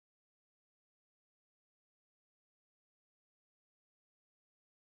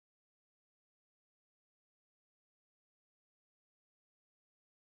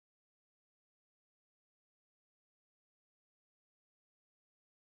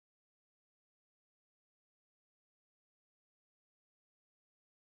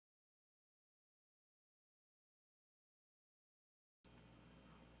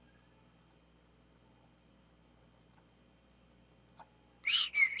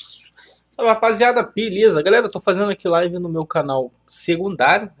Rapaziada, beleza? Galera, eu tô fazendo aqui live no meu canal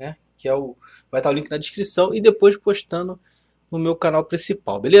secundário, né? Que é o... Vai estar o link na descrição. E depois postando no meu canal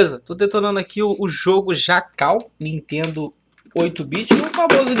principal, beleza? Tô detonando aqui o jogo Jackal, Nintendo 8-bit. O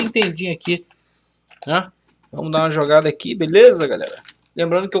famoso Nintendinho aqui, né? Vamos dar uma jogada aqui, beleza, galera?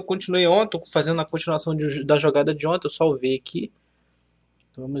 Lembrando que eu continuei ontem, tô fazendo a continuação da jogada de ontem. Eu salvei aqui.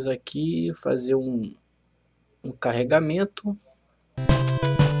 Vamos aqui fazer um carregamento.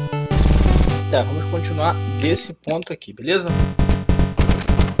 Tá, vamos continuar desse ponto aqui, beleza?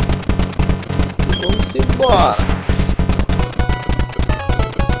 Vamos embora.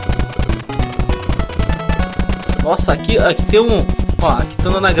 Nossa, aqui tem um... Ó, aqui tô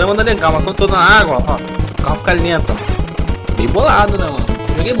andando na grama, anda legal, mas quando eu tô na água, ó, o carro fica lento, ó. Bem bolado, né, mano?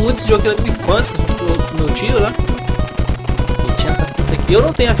 Eu joguei muito esse jogo aqui na minha infância, com meu tio, né? E tinha essa fita aqui. Eu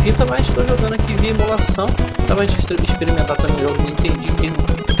não tenho a fita, mas tô jogando aqui via emulação. Tava de experimentar também o jogo, não entendi aqui.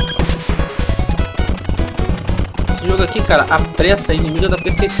 Esse jogo aqui, cara, a pressa é inimiga da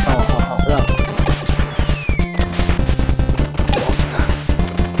perfeição. Ó, ó.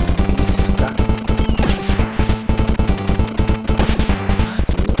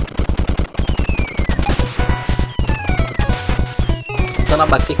 Tentando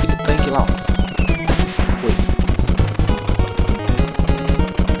abater aquele tanque lá, ó. Foi.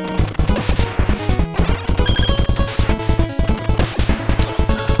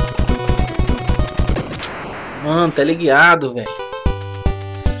 Mano, teleguiado, velho.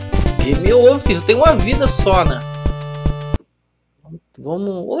 Meu ovo, filho. Eu tenho uma vida só, né?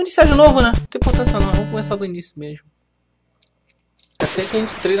 Vamos iniciar de novo, né? Não tem importância não. Vamos começar do início mesmo. Até que a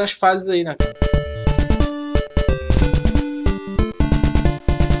gente treina as fases aí, né?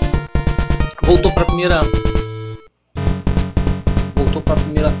 Voltou pra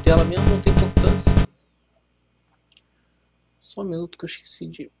primeira tela mesmo, não tem importância. Só um minuto que eu esqueci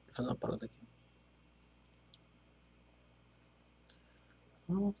de fazer uma parada aqui.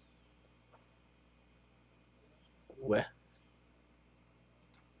 Ué.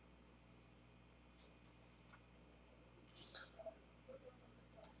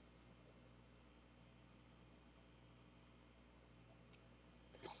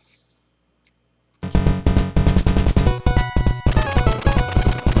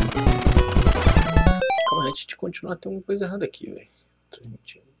 Antes de continuar, tem alguma coisa errada aqui, velho.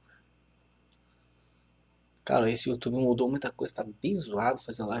 Cara, esse YouTube mudou muita coisa, tá bem zoado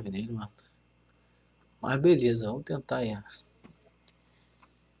fazer live nele, mano. Mas beleza, vamos tentar aí.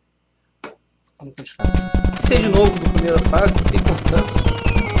 Vamos continuar. Se é de novo na primeira fase, não tem importância.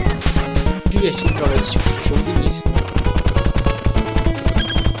 Divertido jogar esse tipo de jogo do início.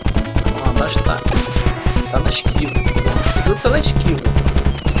 Ah, mas tá na esquiva. O jogo tá na esquiva.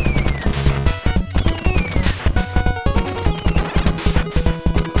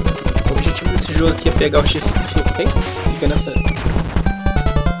 Esse jogo aqui é pegar o refém, fica nessa...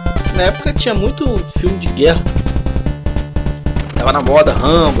 Na época tinha muito filme de guerra, tava na moda,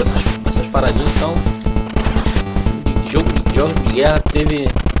 Rambo, essas paradinhas, então jogo de guerra teve...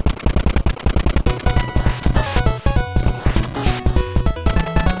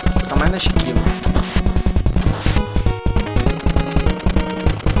 Fica mais na esquiva.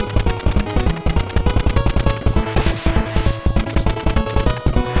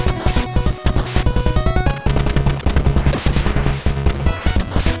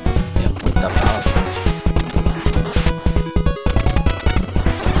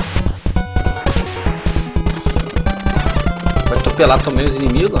 Atropelar também os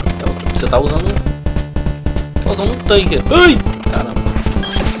inimigos, ó. Você tá usando um tanque. Ai! Caramba.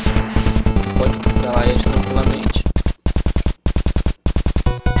 Pode atropelar eles tranquilamente.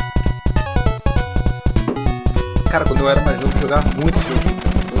 Cara, quando eu era mais novo, eu jogava muito esse jogo.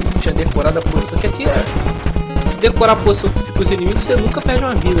 Eu tinha decorado a posição. Que aqui é... Se decorar a posição que fica os inimigos, você nunca perde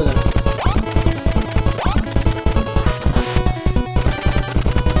uma vida, né?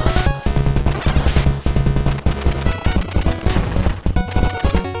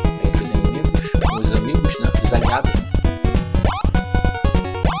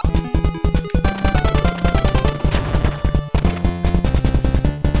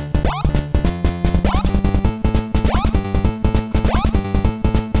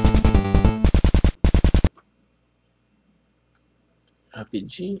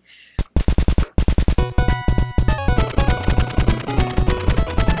 Rapidinho.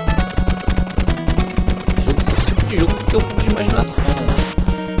 Esse tipo de jogo tem que ter um pouco de imaginação, né?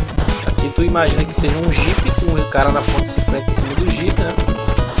 Aqui tu imagina que seja um jeep com um cara na ponta 50 em cima do jeep, né?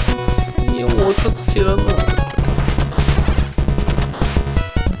 E o outro tirando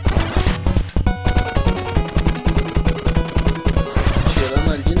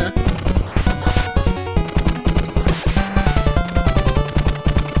ali, né?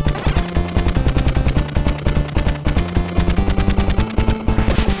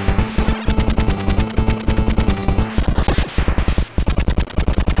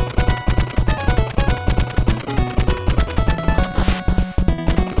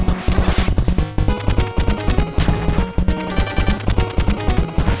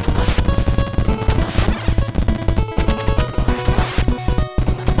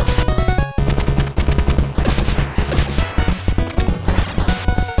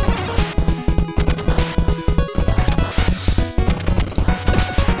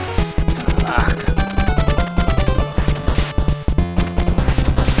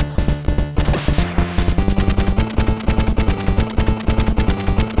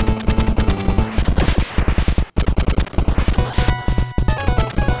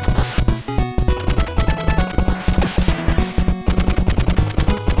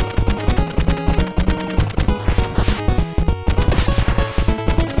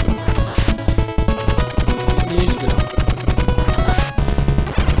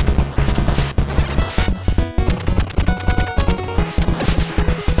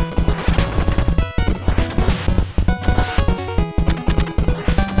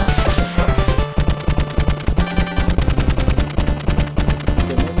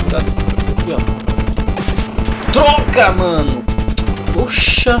 Caraca, mano.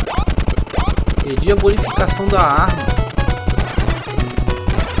 Poxa. Perdi a bonificação da arma.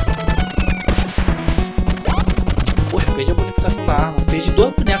 Poxa, perdi a bonificação da arma. Perdi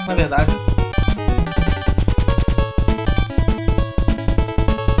 2 bonecos, na verdade.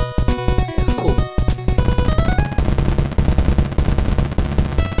 É fogo.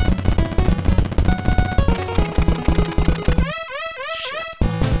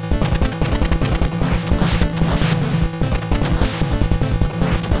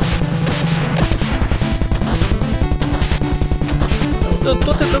 Eu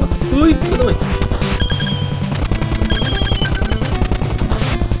tô tentando. Ui, filho da mãe.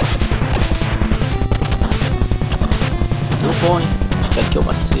 Deu bom, hein? Acho que aqui é o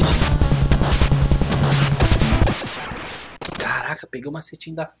macete. Caraca, peguei o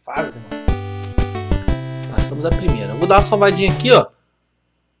macetinho da fase, mano. Passamos a primeira. Vou dar uma salvadinha aqui, ó.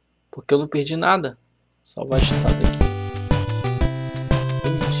 Porque eu não perdi nada. Salvar estado aqui.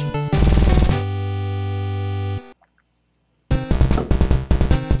 Bonitinho.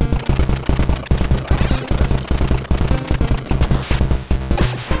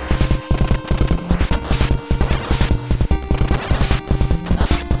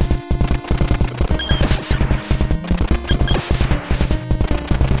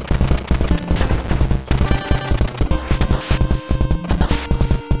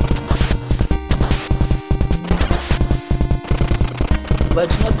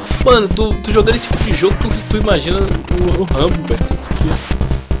 Mano, tu jogando esse tipo de jogo, tu imagina o Rambo, velho.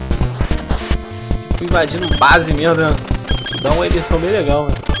 Tu imagina o base mesmo, né? Te dá uma edição bem legal,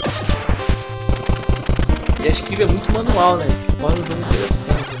 né? E a esquiva é muito manual, né? Que torna o jogo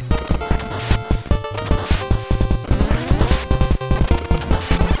interessante.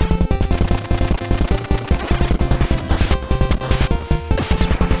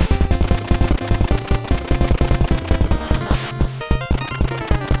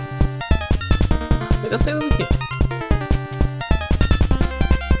 Pega a saída daqui.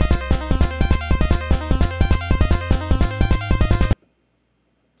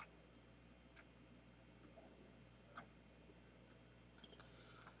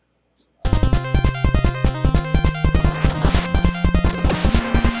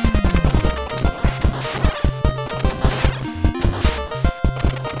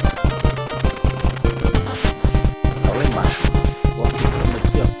 Tá lá embaixo. Vou aplicando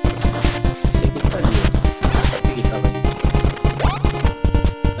aqui, ó. Não sei que ele tá ali, ó. Não sabia que ele tava aí.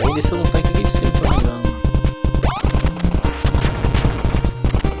 Aí desceu no tanque aqui de cima, se eu não me engano.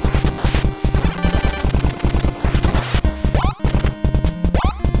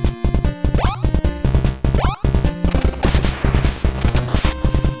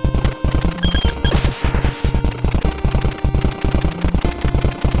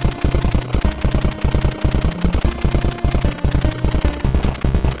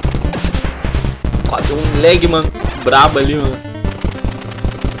 Deu um lag, mano, brabo ali, mano.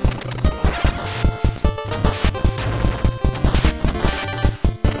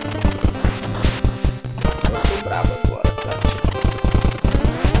 Eu tô brabo agora, filhote.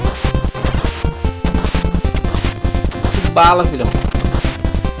 Que bala, filhão.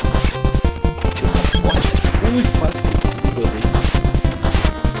 O tiro tá forte. Ui, quase que eu gorei.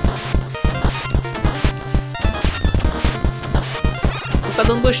 Ele tá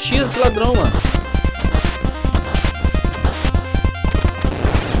dando 2 tiros, que ladrão, mano.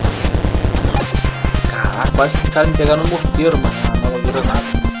 Quase que os caras me pegaram no morteiro, mano. A nova granada.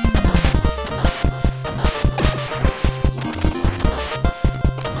 Nossa.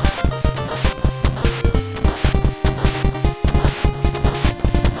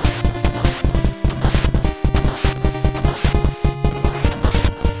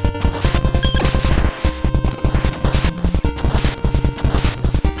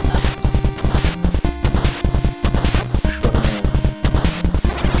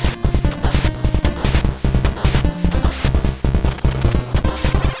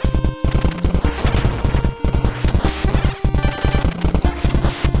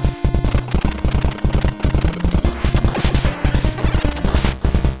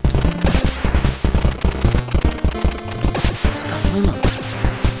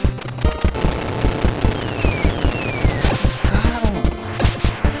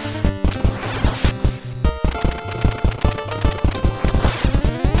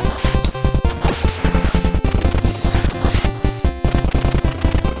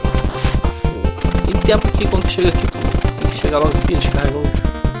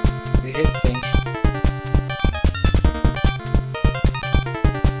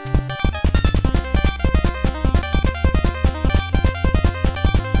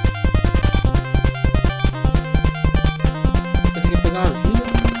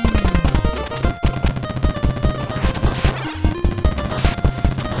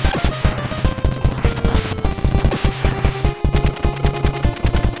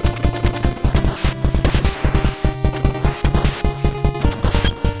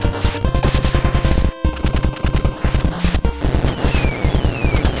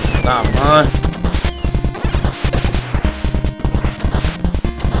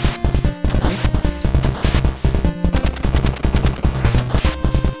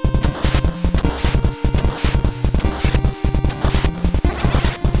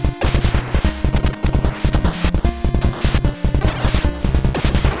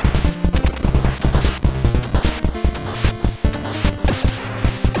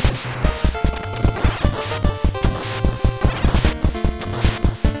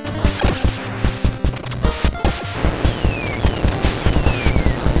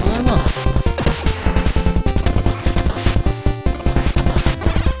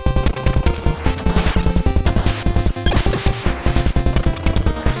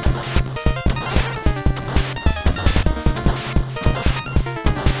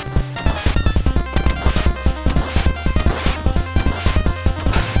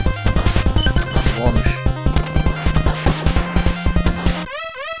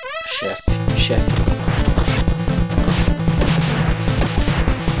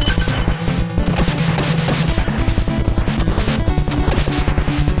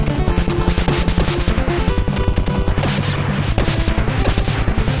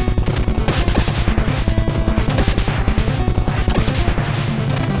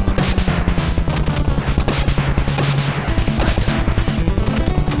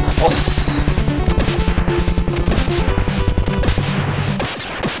 Nossa!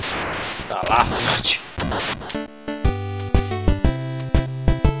 Tá lá, filhote.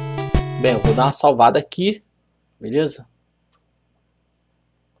 Bem, eu vou dar uma salvada aqui. Beleza?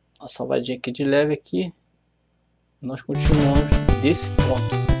 Uma salvadinha aqui de leve aqui. Nós continuamos desse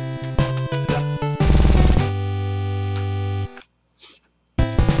ponto. Certo?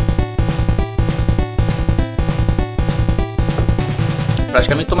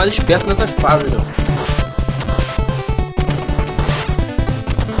 Praticamente tô mais esperto nessas fases, ó.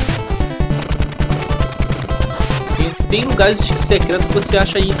 Tem lugares secretos que você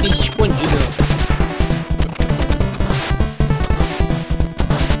acha itens escondidos, né?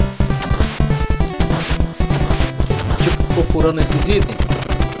 Tipo, procurando esses itens,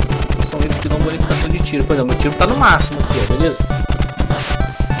 são itens que dão bonificação de tiro. Por exemplo, meu tiro tá no máximo aqui, ó, beleza?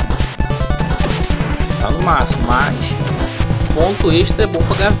 Tá no máximo, mas ponto extra é bom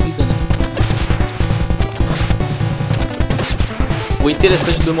pra ganhar vida, né? O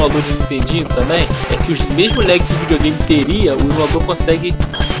interessante do emulador de Nintendinho também é que os mesmo lag que o videogame teria, o emulador consegue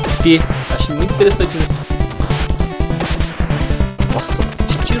ter. Acho muito interessante isso. Nossa,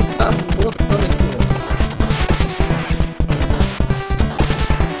 que tiro que tá botando aqui, velho.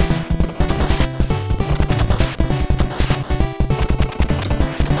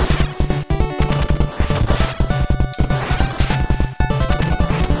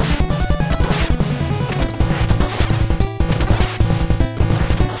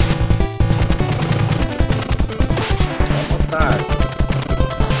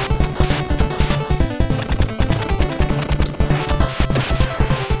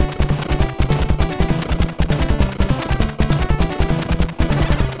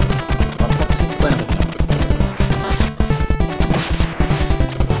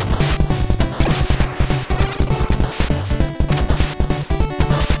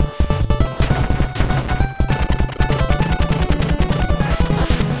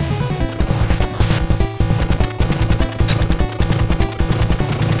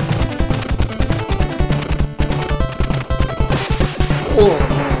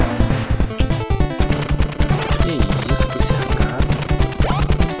 Que isso, foi cercado.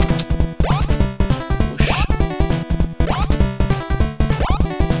 Poxa.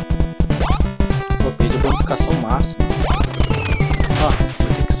 Vou perder a bonificação máxima. Ah, vou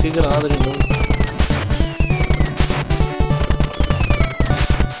ter que ser granada de novo.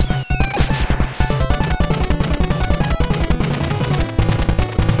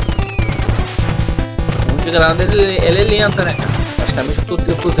 A única granada ela é lenta, né, cara? Praticamente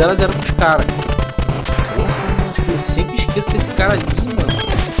eu tô 0 a 0 com os caras. Eu sempre esqueço desse cara ali, mano.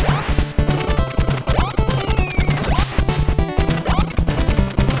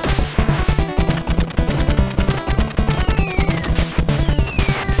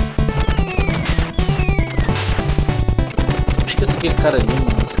 Sempre esqueço daquele cara ali,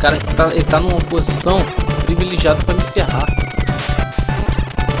 mano. Esse cara aqui ele tá numa posição privilegiada pra me ferrar.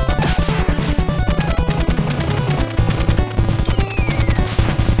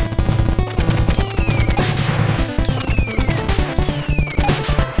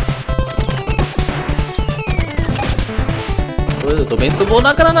 Eu tô bem, tô bom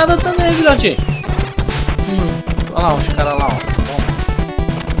na granada também, filhotinho. Olha lá, os caras lá, ó.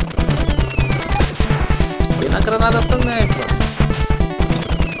 Tô bem na granada também, pô.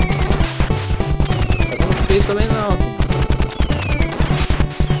 Tô fazendo feio também não, filho.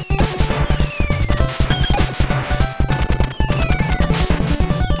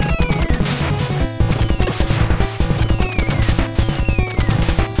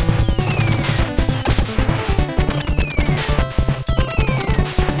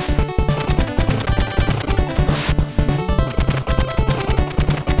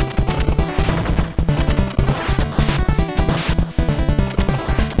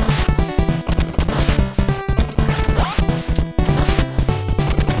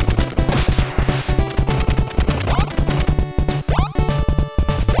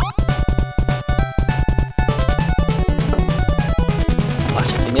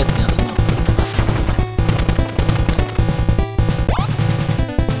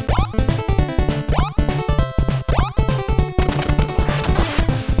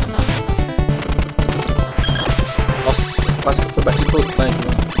 Nossa, quase que eu fui batido pelo tanque,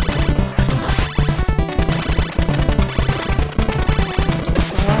 mano.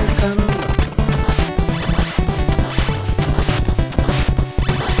 Ai, caramba.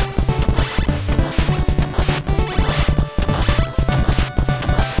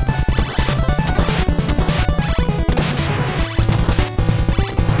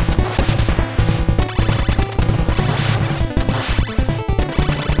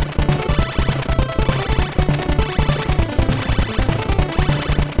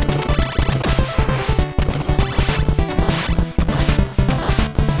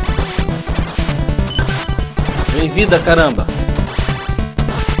 vida, caramba.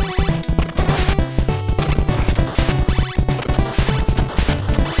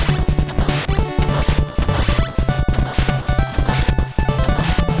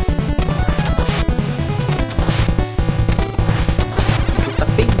 Você tá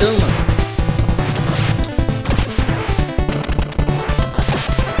peidando, mano.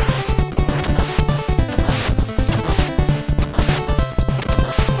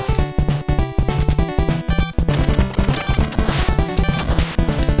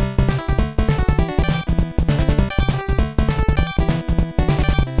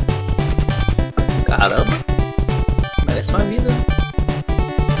 Caramba, merece uma vida, né?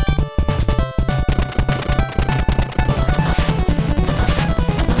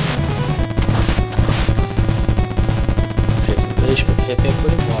 Os reféns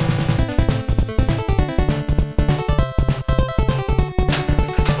foram embora.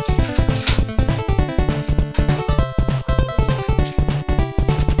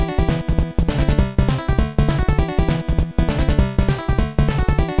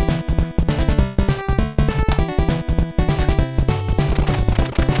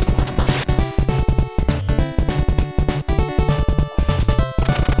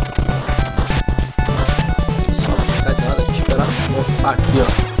 Mofar aqui, ó.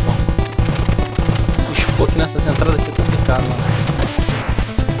 Se expor aqui nessas entradas aqui é complicado, mano.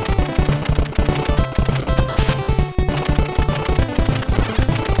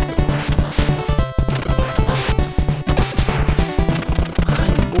 Ai,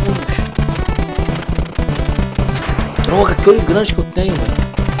 bônus. Droga, que olho grande que eu tenho, velho.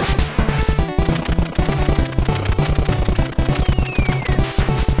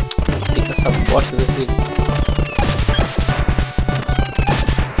 Tem que essa bosta desse...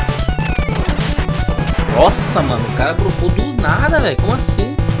 Nossa, mano, o cara dropou do nada, velho. Como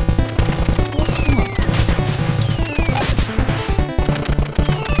assim? Nossa, mano.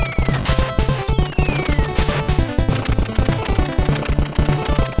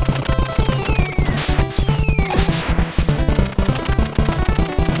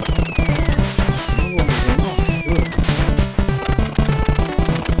 Não vou dizer não, juro.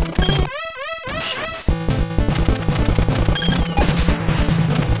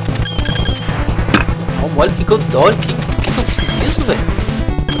 Olha que eu fiz isso, velho.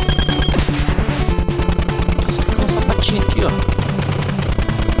 Só fica um sapatinho aqui, ó.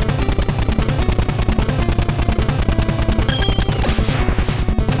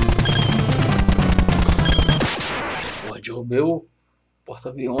 Porra, derrubei o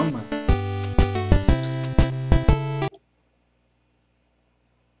porta-avião, mano.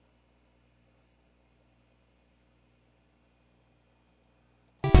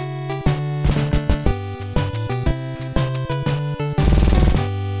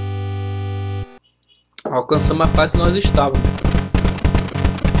 Alcançamos a fase que nós estávamos.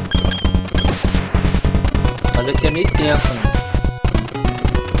 A fase aqui é meio tensa, né?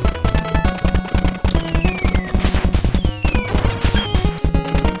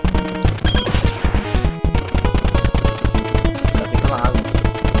 Já fica na água.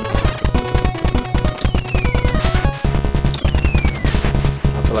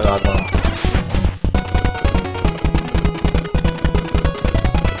 Olha que legal agora.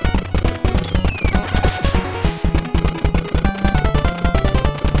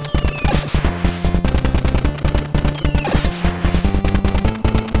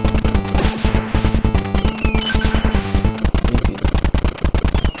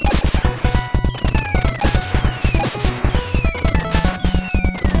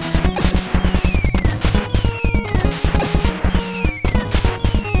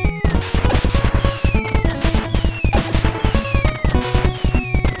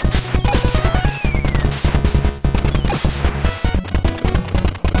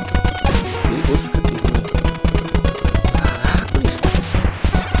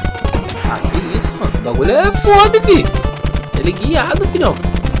 O bagulho é foda, fi. Ele é guiado, filhão.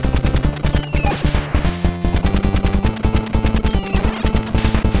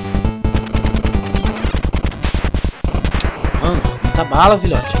 Mano, muita bala,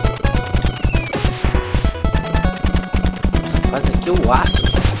 filhote. Essa fase aqui é o aço,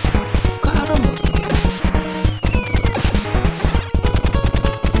 filho. Caramba.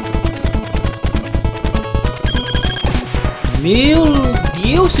 Meu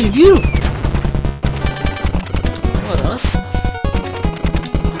Deus, vocês viram? Ignorância.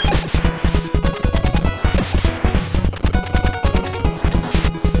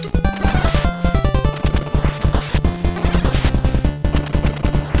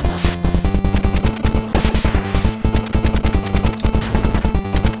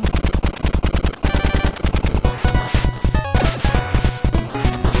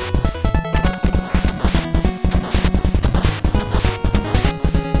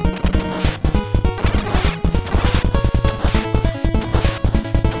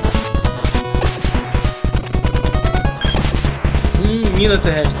 mina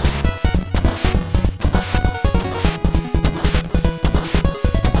terrestre.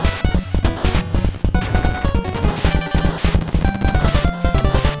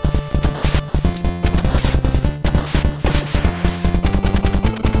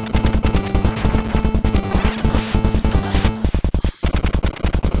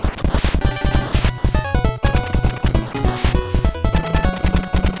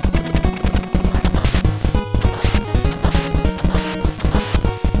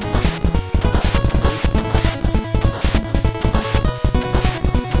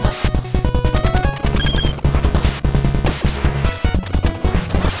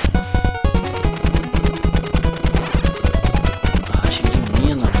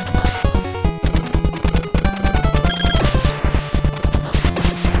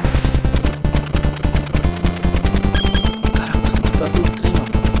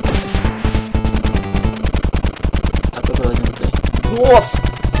 Nossa!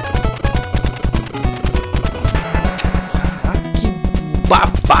 Caraca, que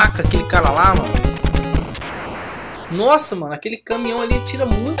babaca aquele cara lá, mano. Nossa, mano, aquele caminhão ali tira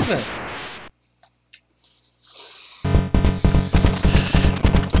muito, velho.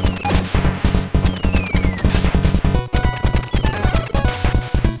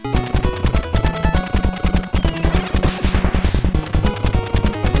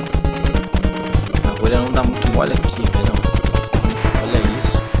 A agulha não dá muito mole aqui, velho.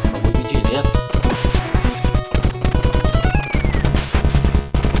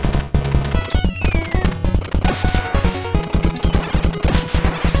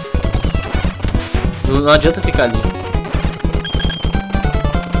 Não adianta ficar ali.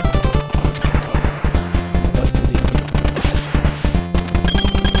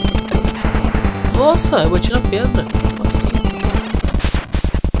 Nossa, eu bati na pedra. Como assim?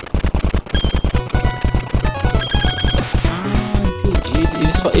 Ah,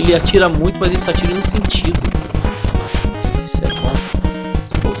 entendi. Ele atira muito, mas ele só atira no sentido. Isso é bom.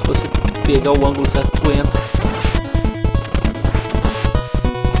 Se você pegar o ângulo certo, tu entra.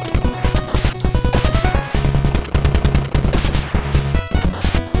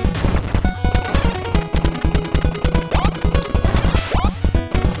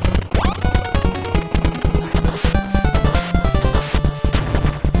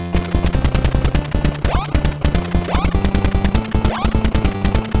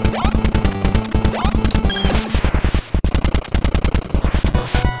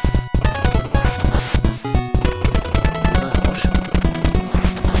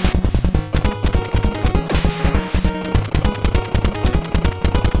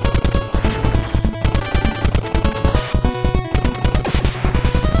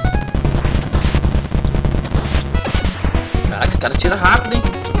 Esse cara tira rápido, hein?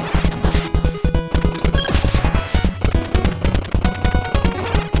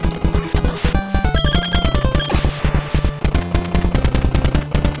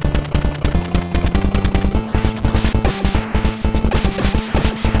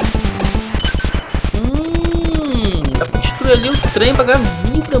 Dá pra destruir ali o trem pra ganhar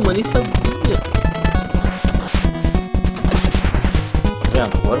vida, mano. Nem sabia. Tá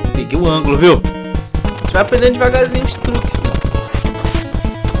vendo? Agora eu peguei o ângulo, viu? A gente vai aprendendo devagarzinho os truques, né?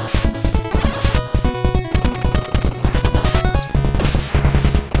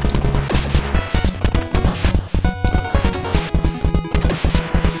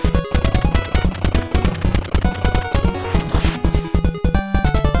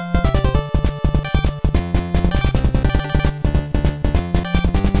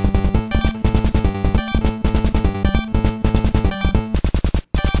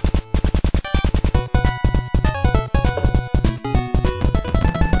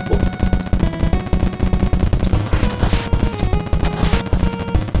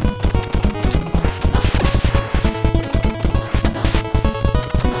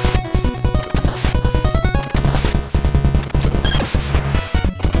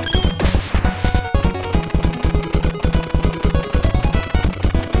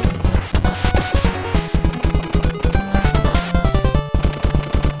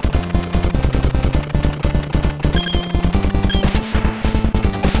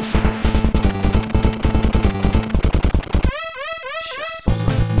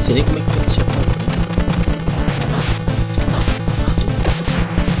 Não sei nem como é que fez esse chefão aqui.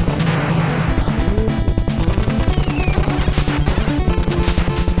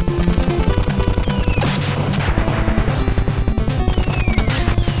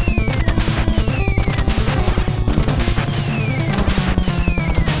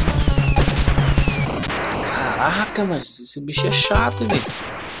 Caraca, mas esse bicho é chato, velho.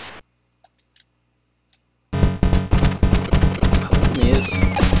 Mesmo. isso.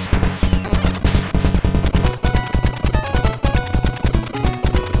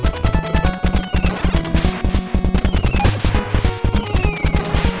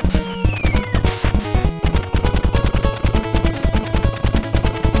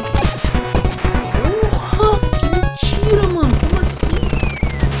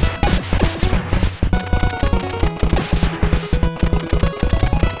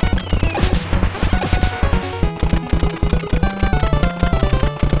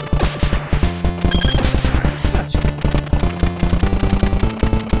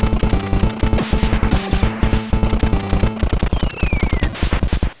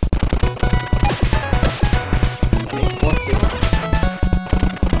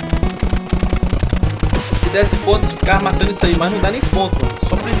 Se desse ponto, ficar matando isso aí, mas não dá nem ponto, mano.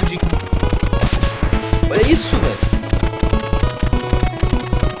 Só prejudica. Olha isso, velho.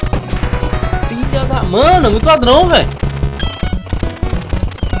 Filha da... Mano, é muito ladrão, velho.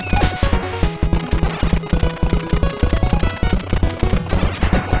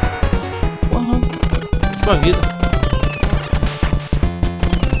 Porra. Última vida.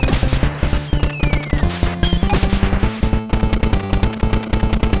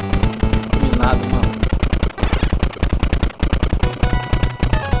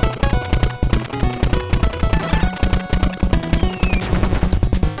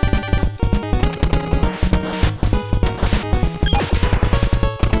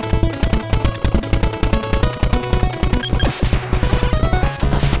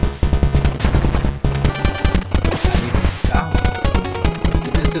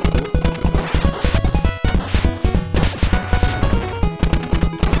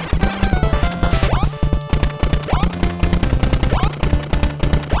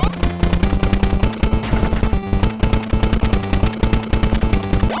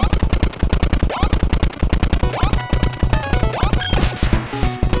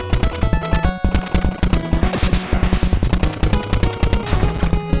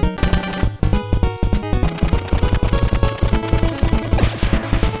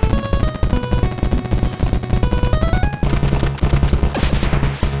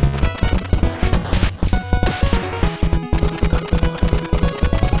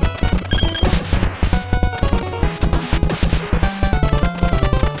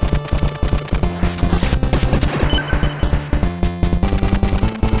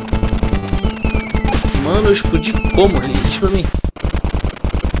 Mano, eu explodi como? Diz pra mim.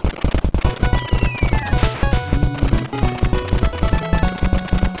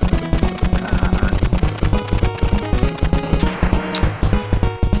 Caraca.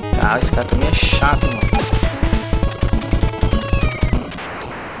 Cara, esse cara também é chato, mano.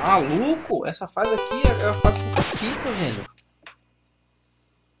 Maluco, essa fase aqui é a fase do capita, velho.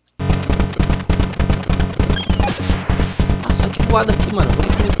 Nossa, que voada aqui, mano. Vou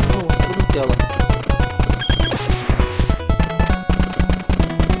implementar uma segunda tela.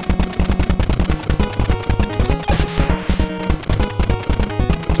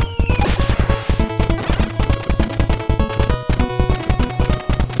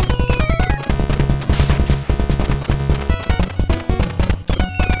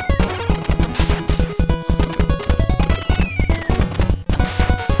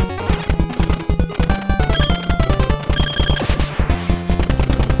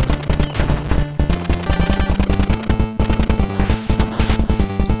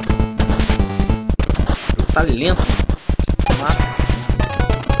 Tá lento. Mata.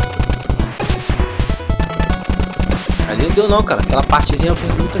 Ali não deu não, cara. Aquela partezinha eu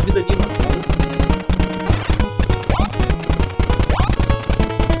perdi muita vida ali, mano.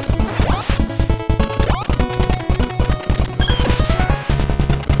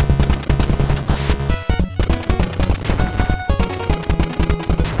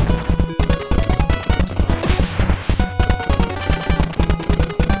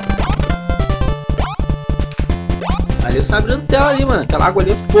 Ali você abrindo tela ali, mano. Aquela água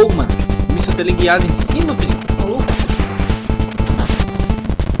ali é fogo, mano. O míssil teleguiado em cima, filho. Tá louco?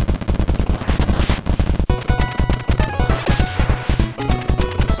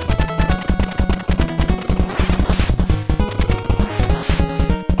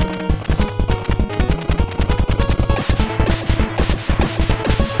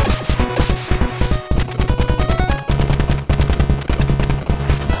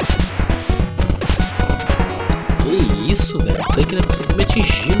 Que isso, velho? O tanque não conseguiu me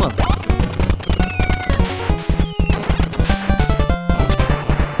atingir, mano.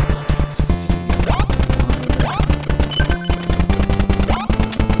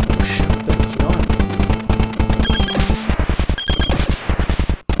 Puxa, perto não.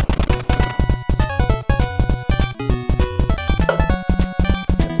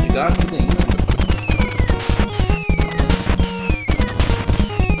 pegar uma vida ainda.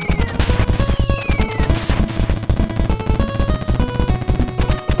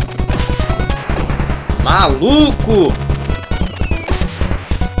 Maluco!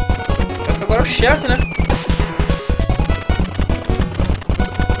 Agora é o chefe, né?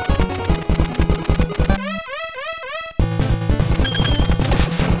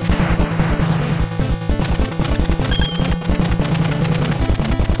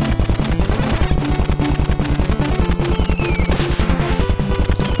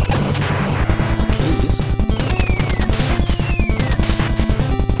 Que isso?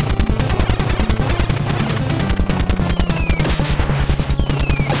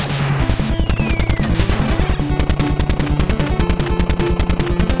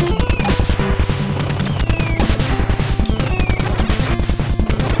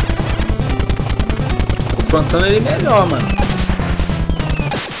 Confrontando ele melhor, mano.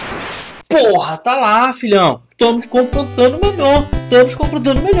 Porra, tá lá, filhão. Estamos confrontando melhor. Estamos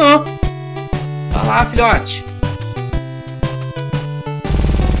confrontando melhor. Tá lá, filhote.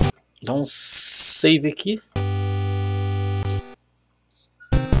 Dá um save aqui.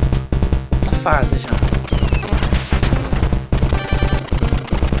 Outra fase já.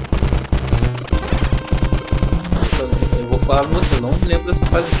 Eu vou falar pra você, eu não lembro dessa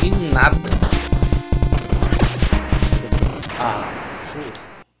fase aqui em nada. Ah, juro.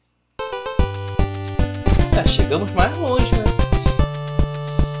 É, chegamos mais longe, né?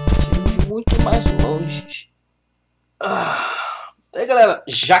 Chegamos muito mais longe. Aí, galera,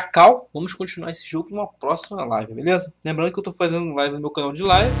 Jackal. Vamos continuar esse jogo em uma próxima live, beleza? Lembrando que eu tô fazendo live no meu canal de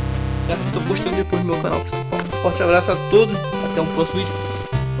live, certo? Eu tô postando depois no meu canal principal. Um forte abraço a todos. Até um próximo vídeo.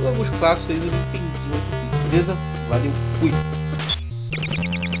 Alguns clássicos aí eu não entendi, beleza? Valeu, fui.